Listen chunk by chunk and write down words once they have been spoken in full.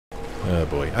Oh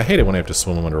boy. I hate it when I have to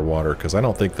swim underwater, because I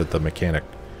don't think that the mechanic...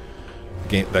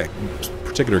 that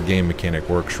particular game mechanic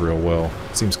works real well.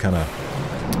 It seems kind of...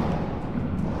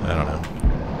 I don't know.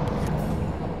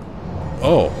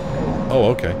 Oh. Oh,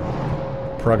 okay.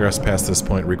 Progress past this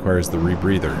point requires the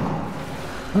rebreather.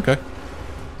 Okay.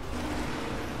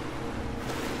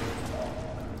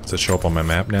 Does it show up on my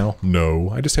map now? No.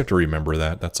 I just have to remember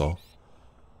that, that's all.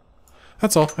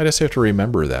 That's all. I just have to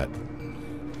remember that.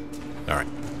 Alright.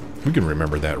 We can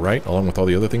remember that, right? Along with all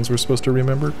the other things we're supposed to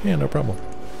remember? Yeah, no problem.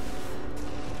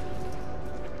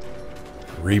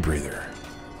 Rebreather.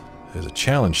 There's a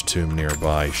challenge tomb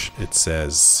nearby, it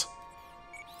says.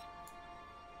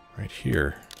 Right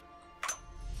here.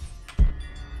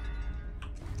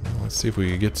 Well, let's see if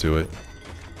we can get to it.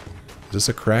 Is this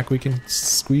a crack we can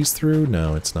squeeze through?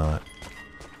 No, it's not.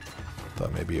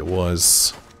 Thought maybe it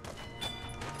was.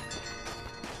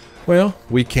 Well,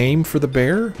 we came for the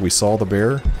bear, we saw the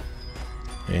bear,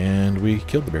 and we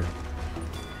killed the bear.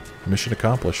 Mission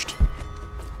accomplished.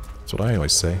 That's what I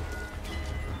always say.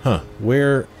 Huh,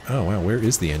 where... Oh wow, where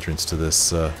is the entrance to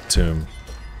this tomb?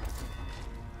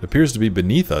 It appears to be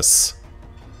beneath us.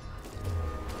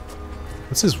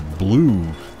 What's this blue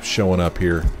showing up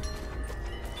here?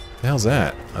 The hell's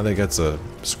that? I think that's a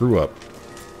screw-up.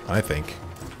 I think.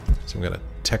 Some kind of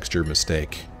texture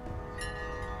mistake.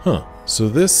 Huh. So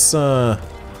this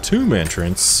tomb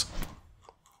entrance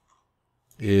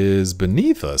is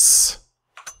beneath us.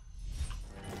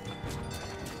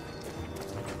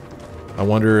 I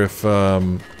wonder if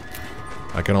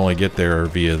I can only get there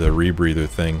via the rebreather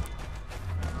thing.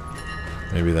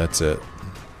 Maybe that's it.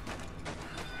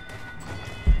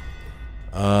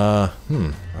 I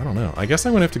don't know. I guess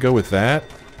I'm gonna have to go with that.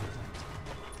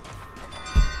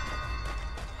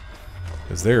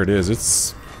 Because there it is.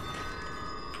 It's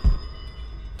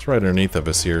right underneath of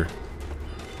us here.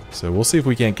 So we'll see if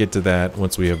we can't get to that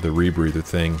once we have the rebreather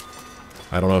thing.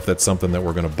 I don't know if that's something that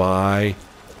we're gonna buy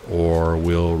or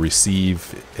we'll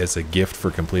receive as a gift for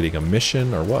completing a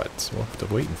mission or what. We'll have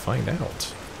to wait and find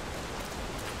out.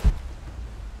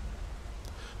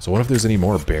 So what if there's any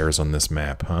more bears on this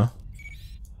map, huh?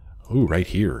 Ooh, right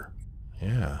here.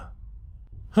 Yeah.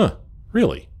 Huh,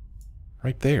 really?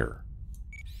 Right there.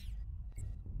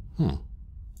 Hmm.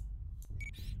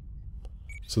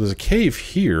 So there's a cave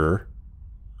here.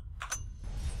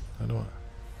 How do I...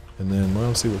 And then, well,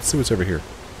 let's see what's over here.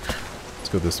 Let's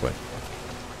go this way.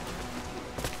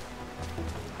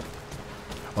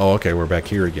 Oh, okay, we're back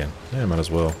here again. Yeah, might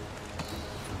as well.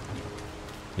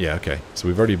 Yeah, okay. So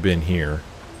we've already been here.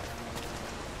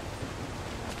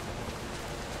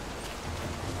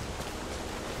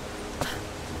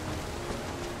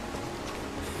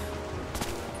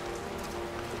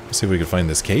 Let's see if we can find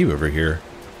this cave over here.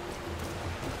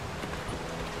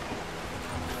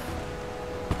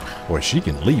 Boy, she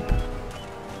can leap.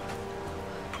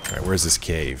 Alright, where's this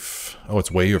cave? Oh, it's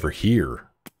way over here.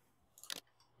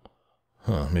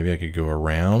 Huh, maybe I could go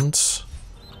around?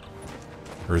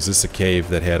 Or is this a cave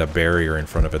that had a barrier in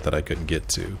front of it that I couldn't get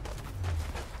to?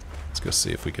 Let's go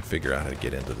see if we could figure out how to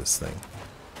get into this thing.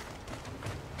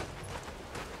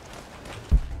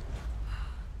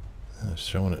 It's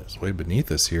showing it's way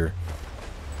beneath us here.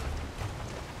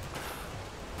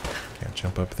 Can't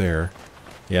jump up there.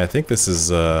 Yeah, I think this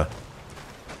is, I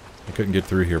couldn't get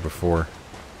through here before.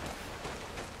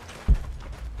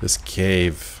 This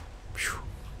cave, whew,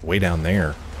 way down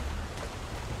there.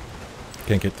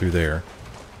 Can't get through there.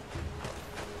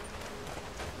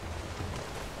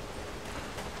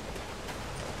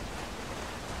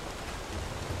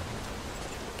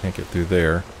 Can't get through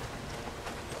there.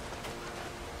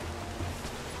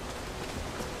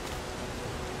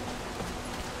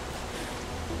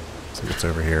 See what's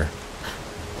over here.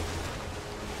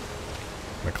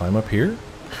 Can I climb up here?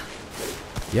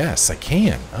 Yes, I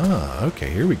can. Ah, okay,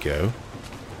 here we go.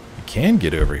 You can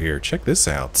get over here. Check this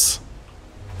out.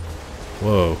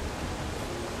 Whoa.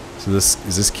 So is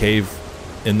this cave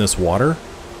in this water?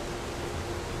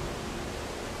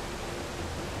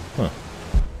 Huh.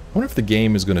 I wonder if the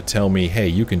game is going to tell me, hey,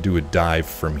 you can do a dive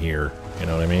from here. You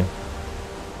know what I mean?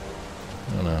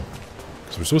 I don't know.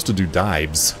 Because we're supposed to do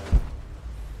dives.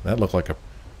 That looked like a...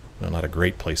 well, not a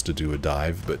great place to do a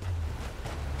dive, but...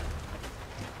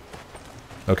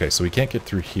 okay, so we can't get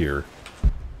through here.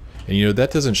 And you know,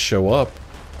 that doesn't show up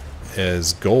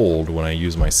as gold when I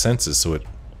use my senses, so it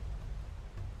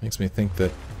makes me think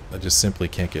that I just simply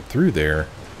can't get through there.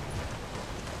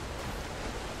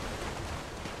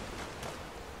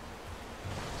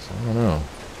 So I don't know.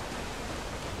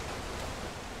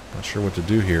 Not sure what to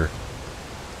do here.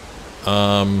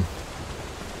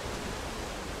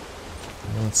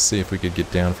 Let's see if we could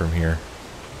get down from here.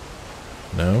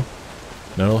 No?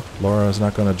 No? Laura's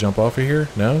not going to jump off of here?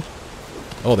 No?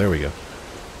 Oh, there we go.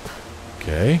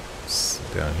 Okay. It's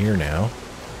down here now.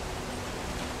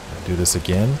 Do this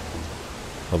again.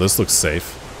 Oh, this looks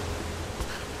safe.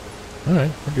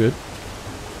 Alright, we're good.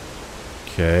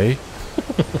 Okay.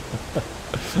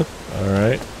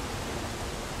 Alright.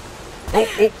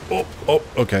 Oh,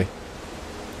 okay.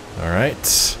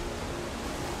 Alright.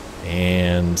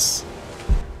 And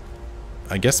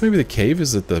I guess maybe the cave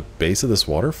is at the base of this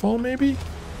waterfall, maybe?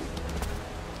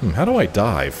 How do I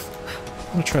dive?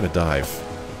 I'm gonna try to dive.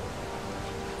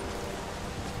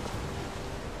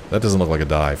 That doesn't look like a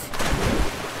dive.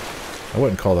 I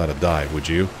wouldn't call that a dive, would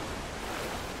you?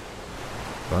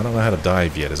 I don't know how to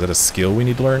dive yet. Is that a skill we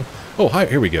need to learn? Oh, hi,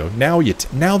 here we go. Now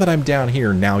that I'm down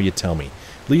here, now you tell me.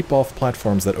 Leap off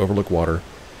platforms that overlook water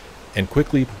and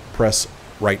quickly press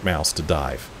right mouse to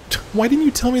dive. Why didn't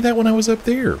you tell me that when I was up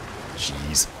there?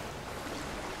 Jeez.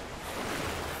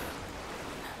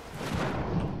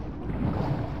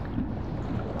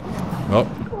 Oh,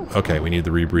 okay, we need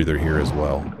the rebreather here as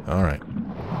well. Alright.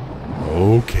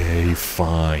 Okay,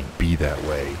 fine. Be that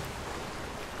way.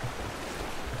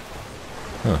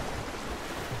 Huh.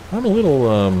 I'm a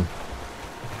little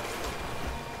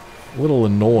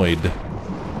annoyed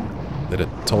that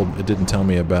it didn't tell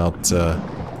me about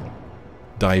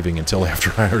diving until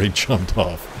after I already jumped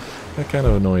off. That kind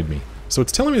of annoyed me. So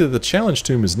it's telling me that the challenge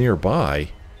tomb is nearby.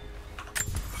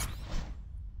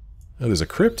 Oh, there's a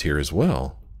crypt here as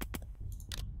well.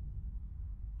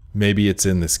 Maybe it's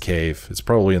in this cave. It's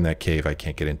probably in that cave I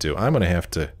can't get into. I'm going to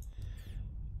have to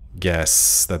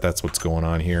guess that that's what's going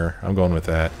on here. I'm going with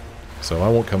that. So I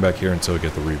won't come back here until I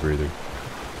get the rebreather.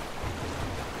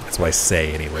 That's what I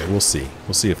say anyway. We'll see.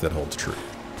 We'll see if that holds true.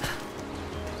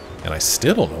 And I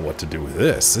still don't know what to do with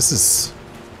this. This is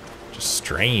just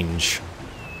strange.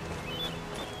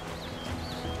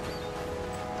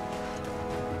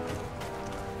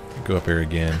 Go up here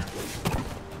again.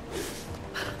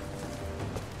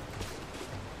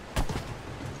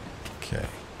 Okay.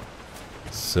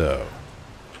 So,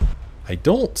 I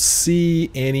don't see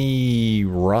any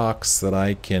rocks that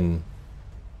I can,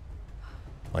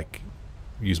 like,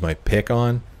 use my pick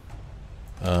on.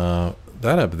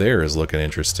 That up there is looking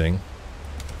interesting.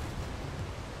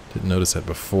 Didn't notice that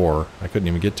before. I couldn't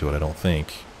even get to it, I don't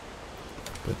think.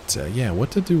 But, yeah, what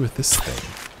to do with this thing?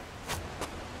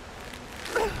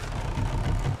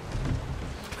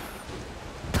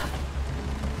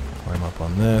 Climb up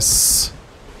on this.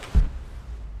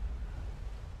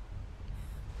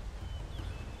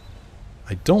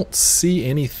 I don't see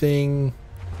anything.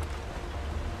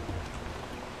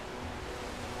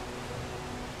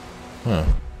 Huh.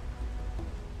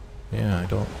 Yeah,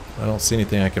 I don't see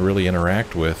anything I can really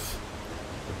interact with.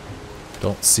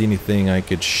 Don't see anything I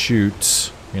could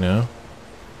shoot, you know?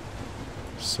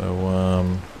 So,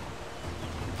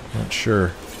 not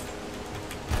sure.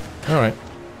 Alright.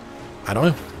 I don't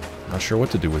know. Not sure what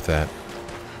to do with that.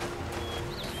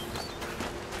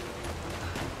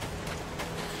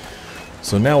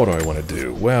 So now what do I want to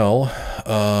do? Well,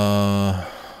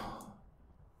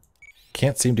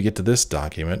 can't seem to get to this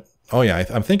document. Oh yeah,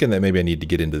 I'm thinking that maybe I need to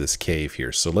get into this cave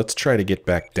here. So let's try to get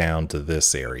back down to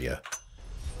this area.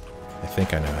 I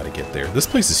think I know how to get there. This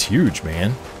place is huge,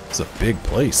 man. It's a big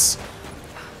place.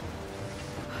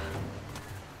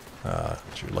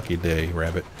 It's your lucky day,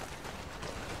 rabbit.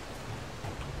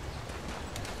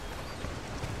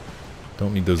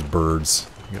 Don't need those birds.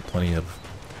 You got plenty of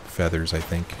feathers, I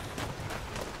think.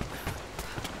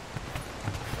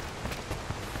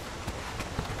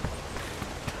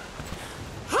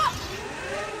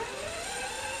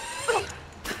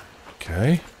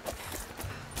 Okay.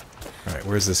 Alright,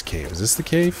 where's this cave? Is this the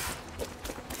cave?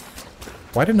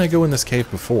 Why didn't I go in this cave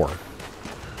before?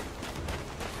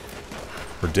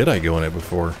 Or did I go in it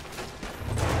before?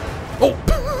 Oh!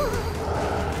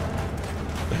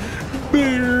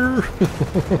 Bear!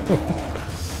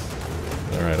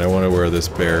 Alright, I wonder where this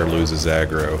bear loses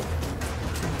aggro.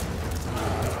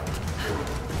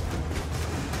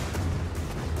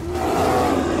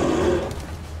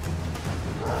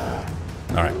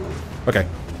 Alright. Okay.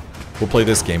 We'll play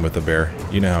this game with the bear.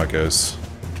 You know how it goes.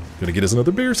 Gonna get us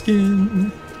another bear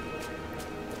skin.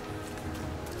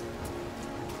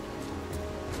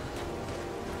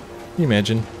 Can you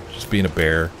imagine just being a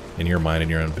bear and you're minding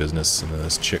your own business and then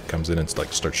this chick comes in and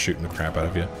like starts shooting the crap out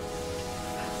of you?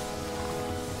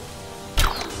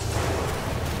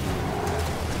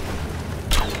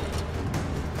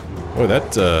 Oh,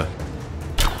 that I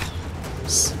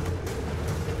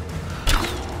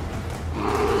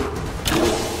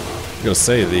was gonna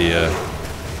say, the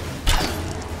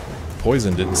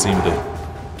poison didn't seem to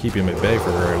keep him at bay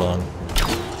for very long.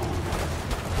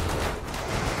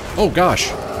 Oh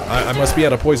gosh! I must be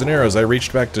out of poison arrows. I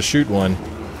reached back to shoot one.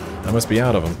 I must be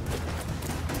out of them.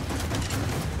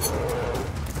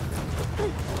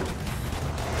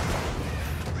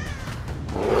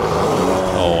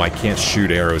 Oh, I can't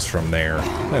shoot arrows from there.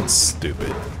 That's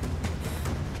stupid.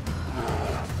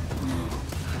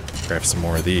 Grab some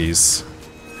more of these.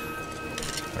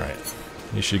 Alright.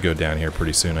 You should go down here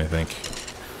pretty soon, I think.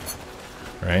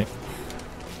 Right?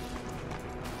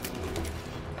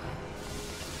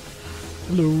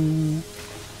 Hello.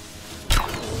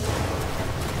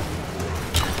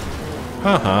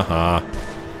 Ha ha ha.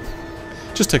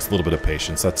 Just takes a little bit of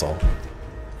patience, that's all.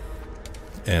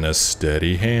 And a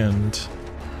steady hand.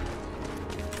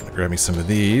 Gonna grab me some of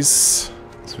these.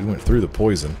 So we went through the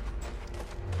poison.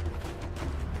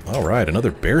 Alright,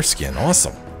 another bear skin.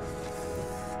 Awesome.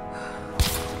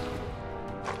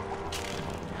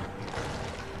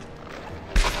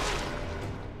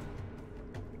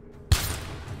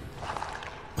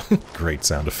 Great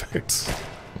sound effects.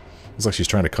 Looks like she's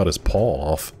trying to cut his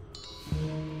paw off.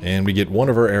 And we get one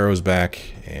of our arrows back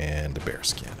and a bear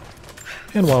skin.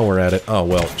 And while we're at it... Oh,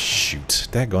 well, shoot.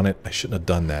 Daggone it. I shouldn't have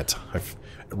done that.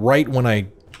 Right when I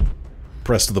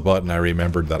pressed the button, I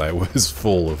remembered that I was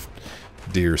full of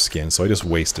deer skin, so I just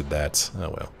wasted that. Oh,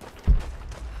 well.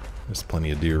 There's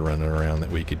plenty of deer running around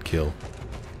that we could kill.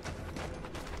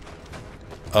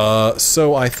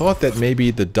 So I thought that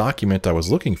maybe the document I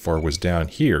was looking for was down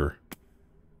here.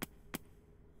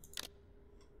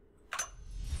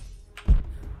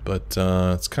 But,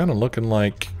 it's kind of looking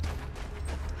like...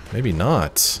 Maybe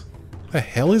not. What the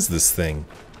hell is this thing?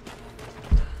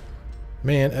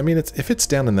 Man, I mean, if it's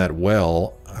down in that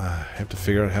well, I have to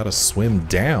figure out how to swim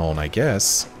down, I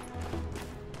guess.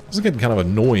 This is getting kind of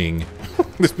annoying.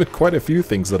 There's been quite a few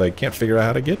things that I can't figure out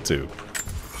how to get to.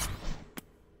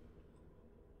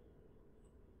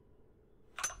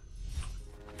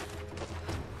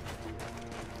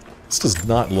 This does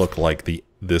not look like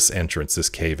this entrance, this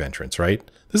cave entrance, right?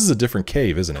 This is a different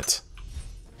cave, isn't it?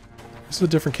 This is a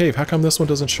different cave. How come this one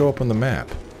doesn't show up on the map?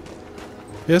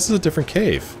 Yeah, this is a different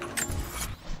cave.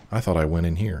 I thought I went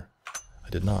in here. I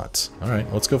did not.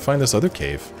 Alright, let's go find this other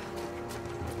cave.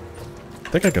 I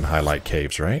think I can highlight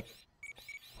caves, right?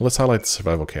 Well, let's highlight the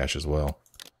survival cache as well.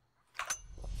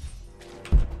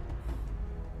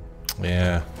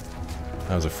 Yeah,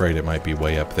 I was afraid it might be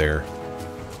way up there.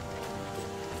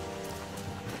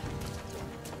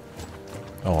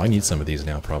 Oh, I need some of these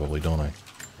now probably, don't I?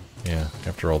 Yeah,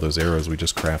 after all those arrows we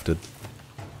just crafted.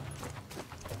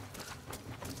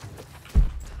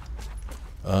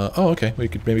 Oh, okay. We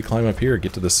could maybe climb up here and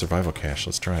get to this survival cache.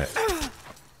 Let's try it.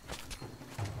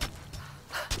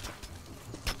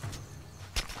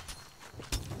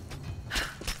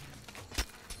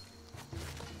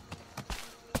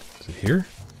 Is it here?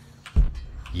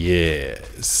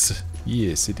 Yes.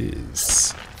 Yes, it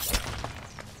is.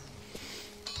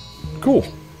 Cool.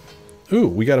 Ooh,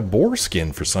 we got a boar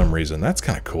skin for some reason. That's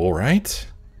kind of cool, right?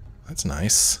 That's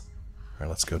nice. Alright,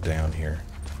 let's go down here.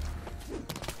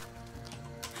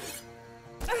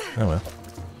 Oh well.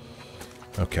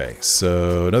 Okay,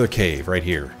 so another cave right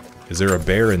here. Is there a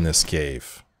bear in this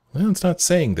cave? Well, it's not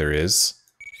saying there is.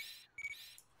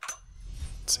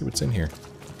 Let's see what's in here.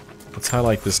 Let's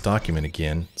highlight this document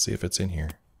again, see if it's in here.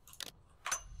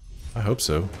 I hope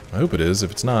so. I hope it is.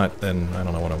 If it's not, then I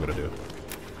don't know what I'm gonna do.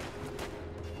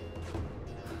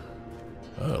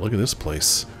 Oh, look at this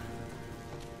place.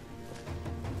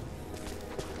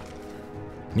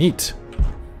 Neat.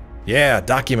 Yeah,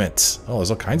 document. Oh,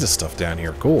 there's all kinds of stuff down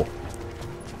here. Cool.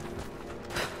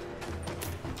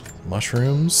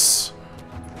 Mushrooms.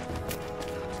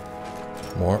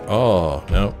 More. Oh,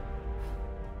 no.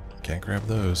 Can't grab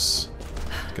those.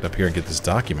 Get up here and get this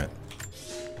document.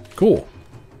 Cool.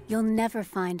 You'll never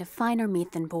find a finer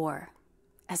meat than boar.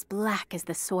 As black as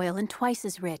the soil and twice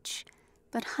as rich.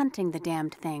 But hunting the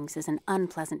damned things is an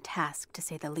unpleasant task, to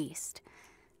say the least.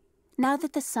 Now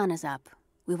that the sun is up,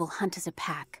 we will hunt as a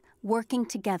pack, working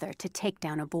together to take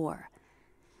down a boar.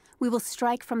 We will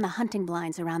strike from the hunting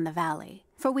blinds around the valley,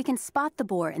 for we can spot the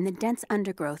boar in the dense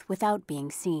undergrowth without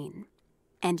being seen.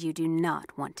 And you do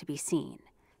not want to be seen.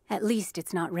 At least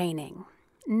it's not raining.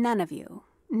 None of you,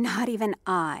 not even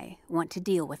I, want to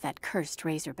deal with that cursed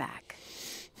razorback.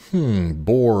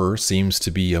 Boar seems to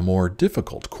be a more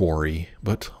difficult quarry,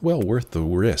 but well worth the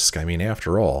risk. I mean,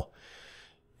 after all,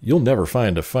 you'll never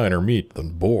find a finer meat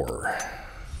than boar.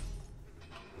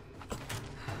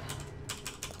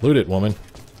 Loot it, woman.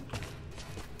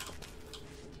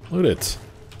 Loot it.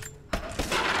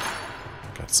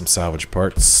 Got some salvage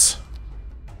parts.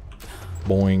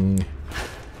 Boing.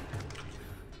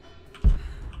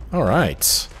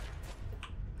 Alright.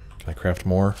 Can I craft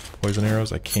more poison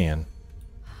arrows? I can.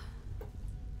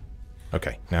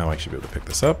 Okay, now I should be able to pick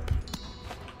this up.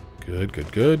 Good,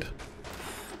 good, good.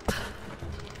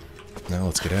 Now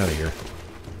let's get out of here.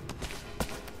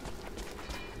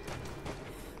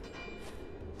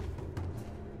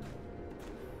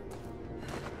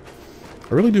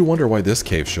 I really do wonder why this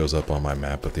cave shows up on my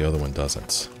map, but the other one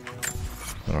doesn't.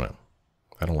 I don't know.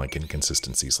 I don't like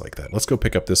inconsistencies like that. Let's go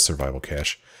pick up this survival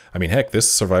cache. I mean, heck, this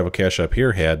survival cache up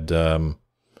here had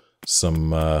some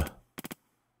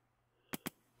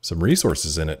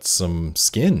resources in it. Some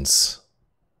skins.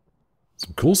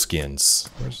 Some cool skins.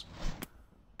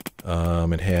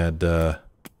 It had... it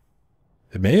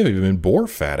may have even been boar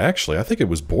fat, actually. I think it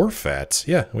was boar fat.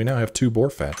 Yeah, we now have 2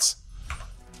 boar fats.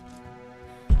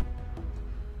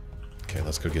 Okay,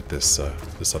 let's go get this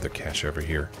this other cache over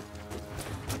here.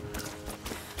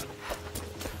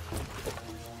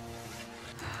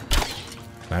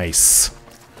 Nice.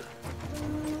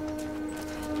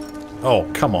 Oh,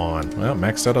 come on. Well,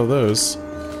 maxed out of those.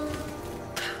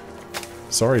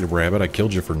 Sorry, rabbit, I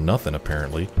killed you for nothing,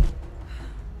 apparently.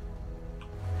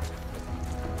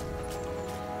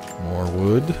 More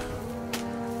wood.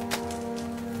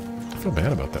 I feel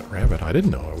bad about that rabbit. I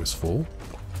didn't know I was full.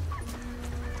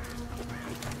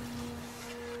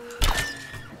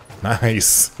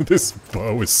 Nice. This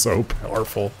bow is so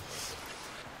powerful.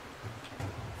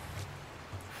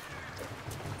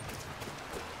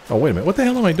 Oh, wait a minute. What the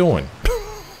hell am I doing?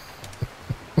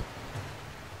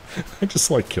 I just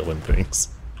like killing things.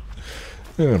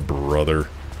 Brother.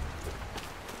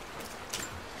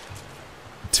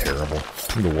 Terrible.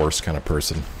 I'm the worst kind of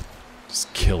person.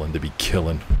 Just killing to be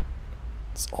killing.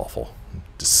 It's awful. I'm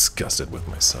disgusted with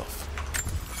myself.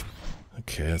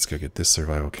 Okay, let's go get this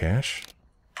survival cache.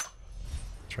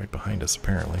 It's right behind us,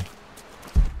 apparently.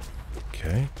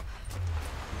 Okay.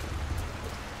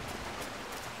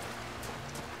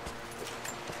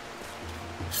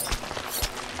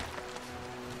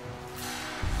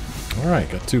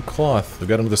 Alright, got 2 cloth. We've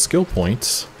got another skill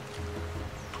point.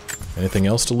 Anything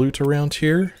else to loot around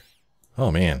here?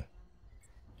 Oh, man.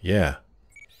 Yeah.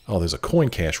 Oh, there's a coin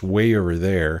cache way over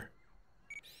there.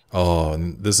 Oh,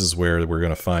 and this is where we're going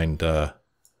to find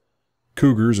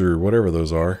cougars or whatever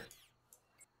those are.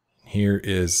 Here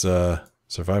is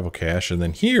survival cache, and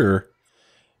then here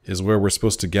is where we're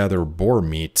supposed to gather boar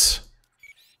meat.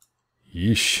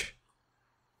 Yeesh.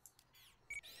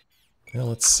 Well,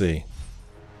 let's see.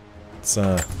 Let's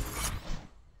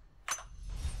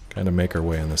kind of make our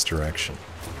way in this direction.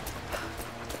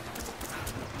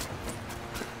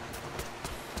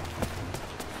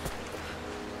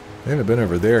 We haven't been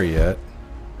over there yet.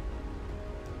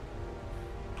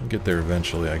 We'll get there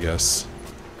eventually, I guess.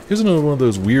 Here's another one of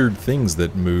those weird things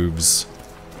that moves.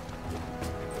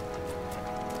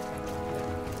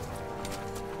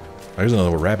 There's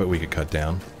another rabbit we could cut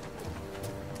down.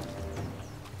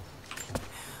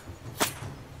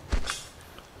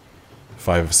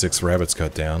 Five of 6 rabbits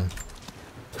cut down.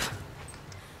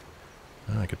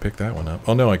 Oh, I could pick that one up.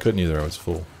 Oh no, I couldn't either. I was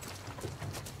full.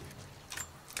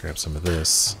 Grab some of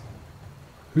this.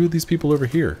 Who are these people over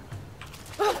here?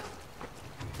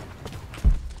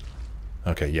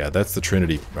 Okay, yeah, that's the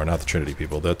Trinity, or not the Trinity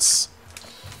people. That's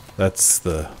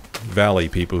the Valley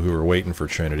people who are waiting for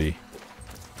Trinity.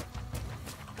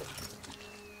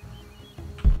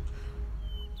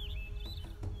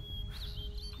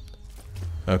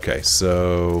 Okay,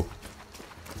 so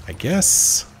I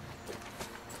guess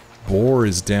Boar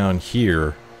is down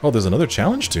here. Oh, there's another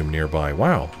challenge tomb nearby.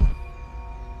 Wow.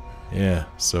 Yeah,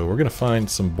 so we're gonna find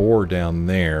some boar down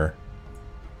there.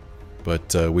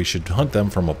 But we should hunt them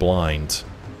from a blind.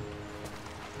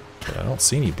 But I don't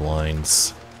see any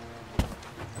blinds.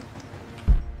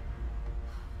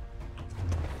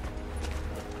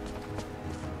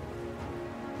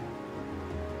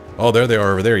 Oh, there they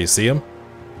are over there. You see them?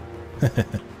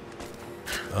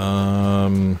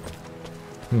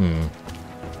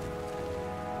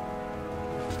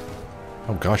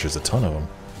 Oh gosh, there's a ton of them.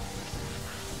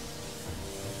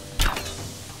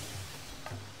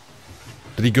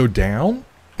 Did he go down?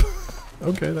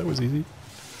 Okay, that was easy.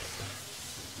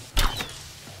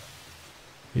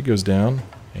 He goes down,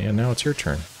 and now it's your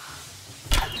turn.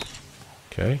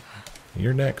 Okay,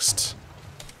 you're next.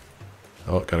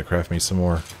 Oh, gotta craft me some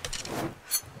more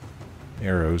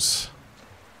arrows.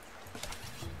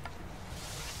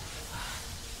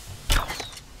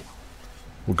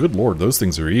 Well, good lord, those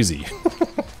things are easy.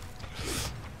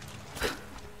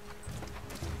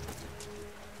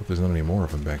 Hope there's not any more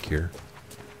of them back here.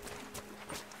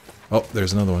 Oh,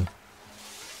 there's another one.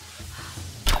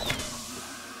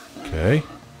 Okay.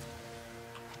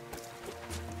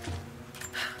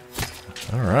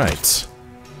 Alright.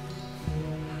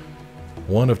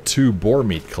 1 of 2 boar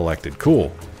meat collected.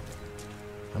 Cool.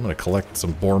 I'm gonna collect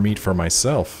some boar meat for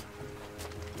myself.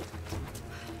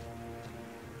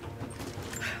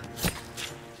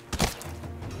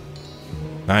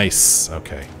 Nice.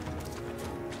 Okay.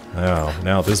 Oh,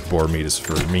 now this boar meat is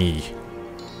for me.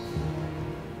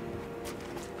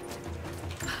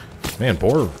 Man,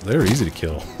 boar, they're easy to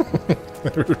kill.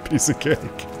 They're a piece of cake.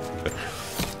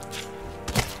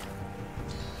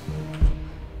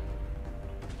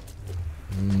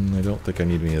 I don't think I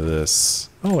need any of this.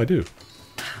 Oh, I do.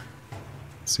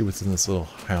 Let's see what's in this little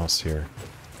house here.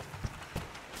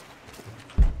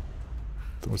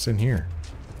 What's in here?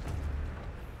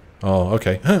 Oh,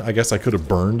 okay. Huh, I guess I could have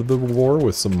burned the boar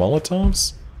with some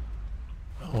Molotovs?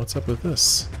 Oh, what's up with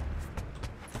this?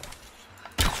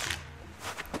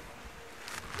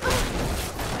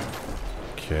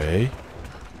 Okay.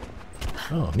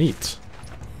 Oh, neat.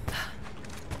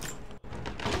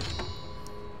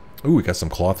 Ooh, we got some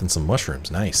cloth and some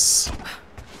mushrooms. Nice.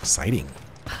 Exciting.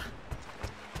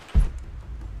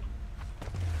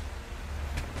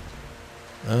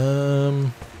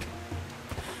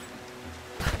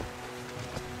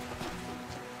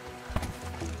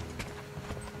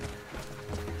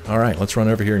 Alright, let's run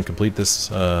over here and complete this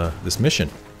this mission.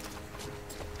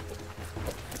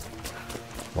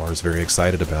 Lara's very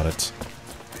excited about it.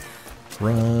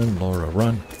 Run, Lara,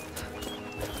 run.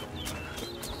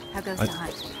 How goes the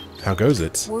hunt? How goes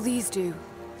it? Will these do?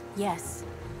 Yes.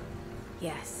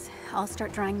 Yes. I'll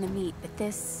start drying the meat, but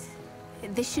this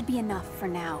should be enough for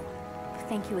now.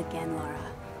 Thank you again,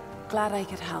 Lara. Glad I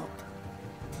could help.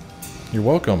 You're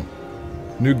welcome.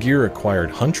 New gear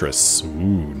acquired. Huntress. Ooh,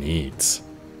 neat.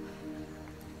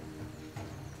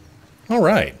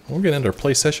 Alright, we're going to end our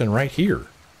play session right here.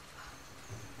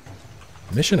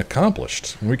 Mission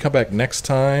accomplished. When we come back next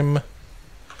time...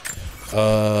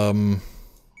 let's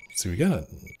see, we got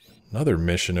another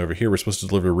mission over here. We're supposed to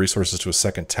deliver resources to a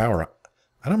second tower.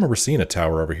 I don't remember seeing a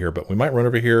tower over here, but we might run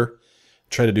over here,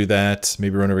 try to do that.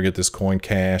 Maybe run over and get this coin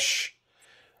cache.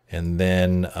 And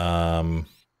then,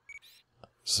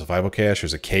 survival cache.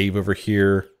 There's a cave over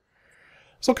here.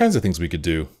 There's all kinds of things we could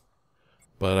do.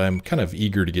 But I'm kind of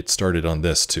eager to get started on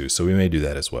this too, so we may do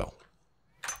that as well.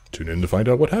 Tune in to find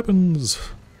out what happens.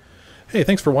 Hey,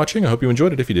 thanks for watching. I hope you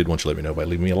enjoyed it. If you did, why don't you let me know by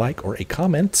leaving me a like or a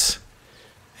comment.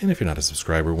 And if you're not a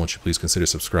subscriber, won't you please consider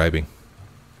subscribing.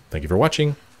 Thank you for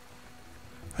watching.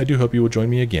 I do hope you will join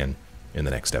me again in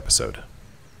the next episode.